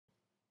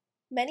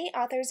Many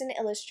authors and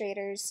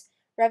illustrators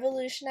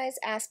revolutionized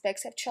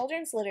aspects of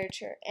children's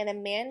literature, and a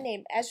man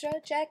named Ezra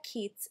Jack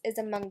Keats is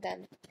among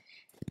them.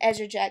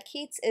 Ezra Jack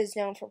Keats is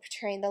known for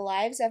portraying the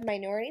lives of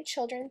minority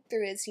children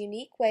through his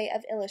unique way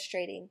of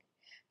illustrating.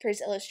 For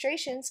his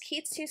illustrations,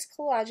 Keats used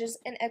collages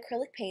and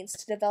acrylic paints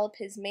to develop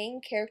his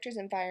main character's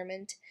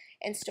environment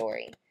and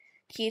story.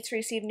 Keats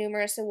received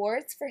numerous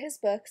awards for his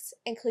books,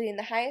 including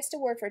the highest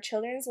award for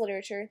children's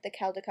literature, the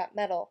Caldecott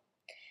Medal.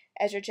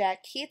 Ezra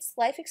Jack Keats'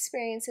 life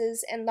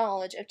experiences and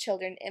knowledge of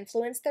children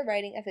influenced the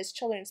writing of his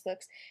children's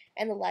books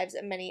and the lives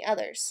of many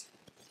others.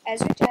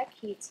 Ezra Jack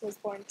Keats was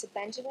born to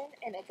Benjamin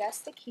and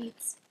Augusta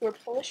Keats, who were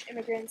Polish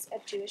immigrants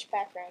of Jewish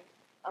background,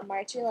 on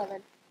March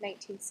 11,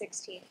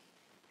 1916.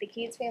 The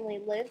Keats family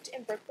lived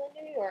in Brooklyn,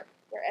 New York,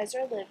 where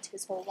Ezra lived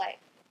his whole life.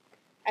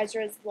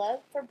 Ezra's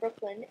love for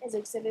Brooklyn is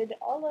exhibited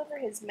all over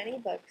his many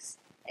books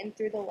and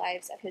through the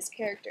lives of his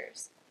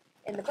characters.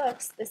 In the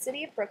books, the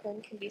city of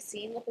Brooklyn can be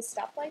seen with the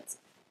stoplights,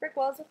 brick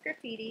walls with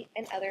graffiti,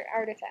 and other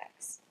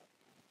artifacts.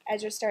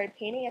 Ezra started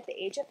painting at the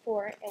age of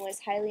 4 and was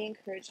highly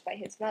encouraged by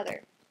his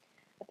mother.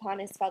 Upon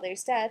his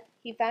father's death,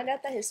 he found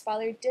out that his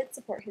father did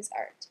support his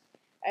art.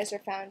 Ezra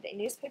found a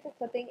newspaper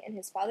clipping in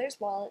his father's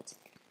wallet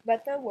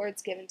about the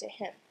awards given to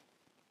him.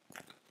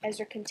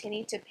 Ezra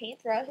continued to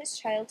paint throughout his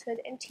childhood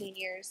and teen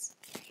years.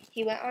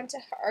 He went on to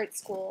art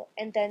school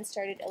and then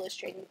started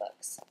illustrating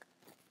books.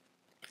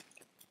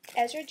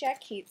 Ezra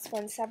Jack Keats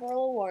won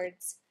several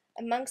awards.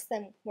 Amongst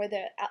them were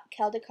the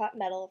Caldecott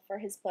Medal for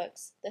his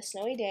books The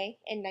Snowy Day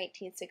in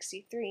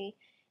 1963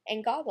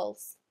 and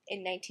Goggles in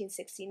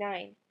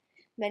 1969.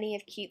 Many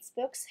of Keats'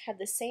 books have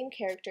the same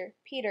character,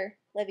 Peter,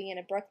 living in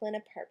a Brooklyn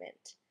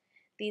apartment.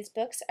 These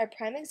books are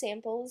prime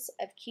examples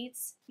of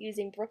Keats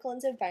using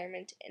Brooklyn's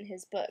environment in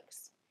his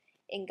books.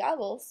 In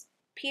Goggles,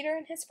 Peter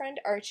and his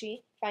friend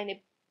Archie find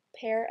a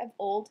pair of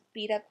old,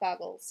 beat-up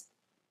goggles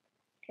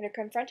and are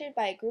confronted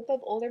by a group of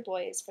older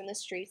boys from the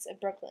streets of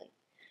Brooklyn,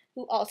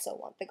 who also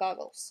want the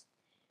goggles.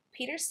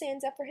 Peter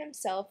stands up for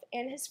himself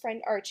and his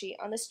friend Archie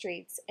on the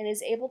streets and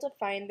is able to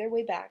find their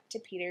way back to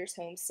Peter's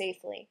home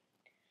safely.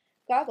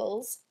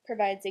 Goggles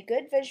provides a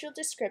good visual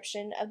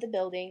description of the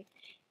building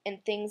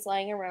and things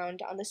lying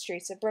around on the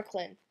streets of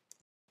Brooklyn.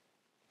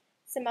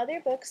 Some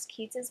other books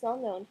Keats is well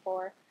known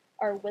for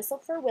are Whistle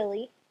for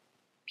Willie,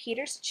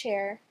 Peter's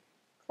Chair,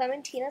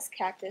 Clementina's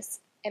Cactus,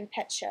 and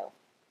Pet Show.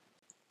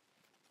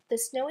 The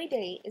Snowy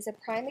Day is a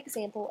prime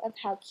example of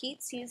how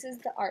Keats uses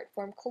the art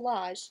form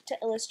collage to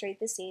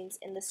illustrate the scenes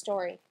in the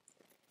story.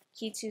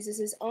 Keats uses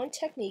his own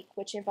technique,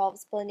 which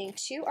involves blending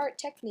two art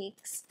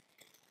techniques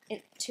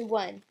into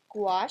one,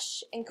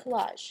 gouache and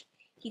collage.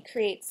 He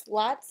creates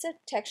lots of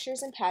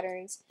textures and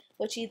patterns,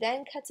 which he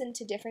then cuts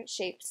into different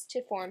shapes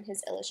to form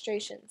his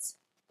illustrations.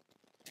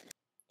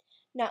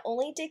 Not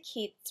only did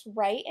Keats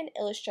write and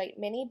illustrate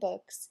many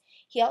books,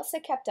 he also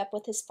kept up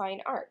with his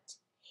fine art.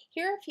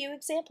 Here are a few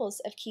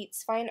examples of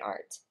Keats' fine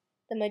art.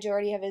 The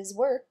majority of his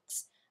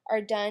works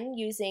are done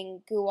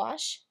using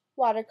gouache,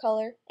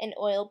 watercolor, and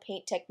oil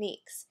paint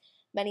techniques.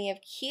 Many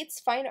of Keats'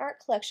 fine art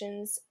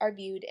collections are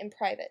viewed in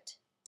private.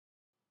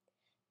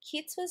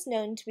 Keats was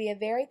known to be a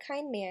very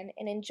kind man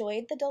and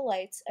enjoyed the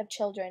delights of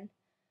children.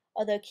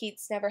 Although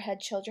Keats never had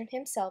children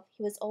himself,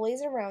 he was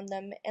always around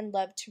them and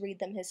loved to read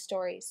them his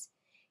stories.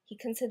 He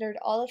considered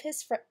all of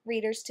his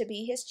readers to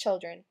be his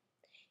children.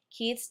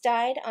 Keats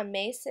died on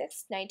May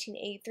 6,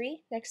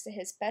 1983, next to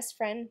his best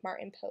friend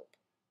Martin Pope.